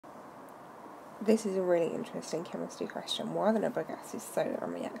This is a really interesting chemistry question. Why are the noble gases so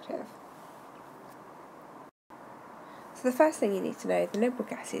unreactive? So the first thing you need to know, the noble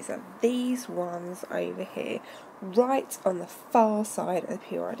gases are these ones over here, right on the far side of the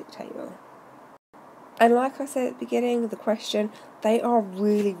periodic table. And like I said at the beginning of the question, they are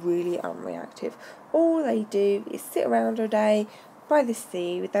really, really unreactive. All they do is sit around all day by the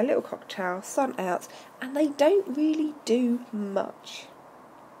sea with their little cocktail, sun out, and they don't really do much.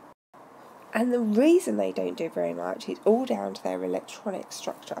 And the reason they don't do very much is all down to their electronic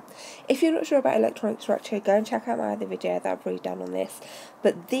structure. If you're not sure about electronic structure, go and check out my other video that I've already done on this.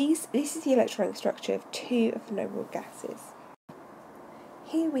 But this is the electronic structure of two of the noble gases.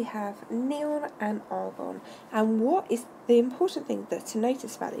 Here we have neon and argon, and what is the important thing to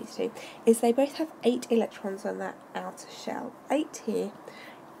notice about these two is they both have 8 electrons on that outer shell. 8 here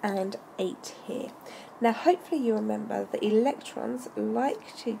and 8 here. Now hopefully you remember that electrons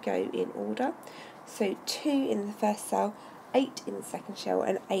like to go in order, so 2 in the first cell, 8 in the second shell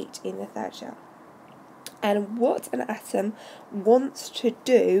and 8 in the third shell. And what an atom wants to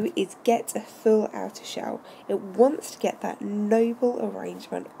do is get a full outer shell. It wants to get that noble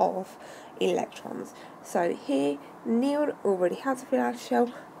arrangement of electrons. So here, neon already has a full outer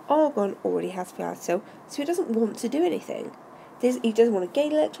shell, argon already has a full outer shell, so it doesn't want to do anything. It doesn't want to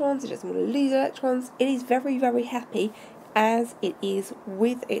gain electrons, it doesn't want to lose electrons. It is very, very happy as it is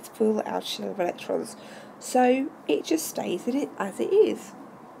with its full outer shell of electrons. So it just stays as it is.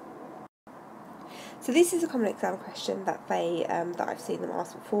 So this is a common exam question that I've seen them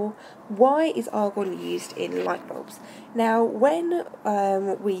ask before. Why is argon used in light bulbs? Now, when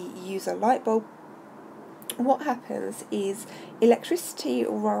we use a light bulb, what happens is electricity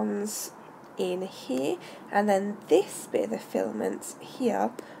runs in here, and then this bit of the filament here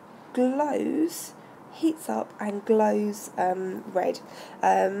glows, heats up and glows red.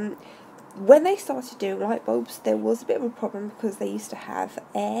 When they started doing light bulbs, there was a bit of a problem because they used to have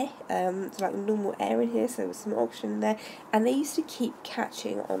air, so like normal air in here, so there was some oxygen in there, and they used to keep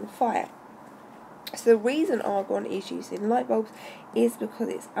catching on fire. So the reason argon is used in light bulbs is because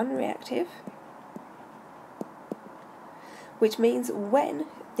it's unreactive, which means when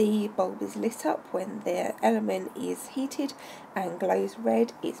the bulb is lit up, when the element is heated and glows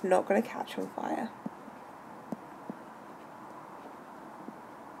red, it's not going to catch on fire.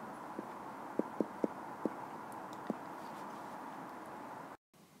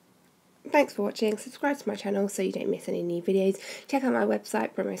 Thanks for watching. Subscribe to my channel so you don't miss any new videos. Check out my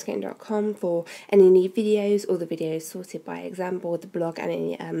website, promoskating.com, for any new videos, all the videos sorted by exam board, the blog, and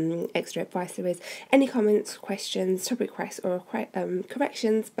any extra advice there is. Any comments, questions, topic requests, or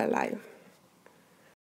corrections below.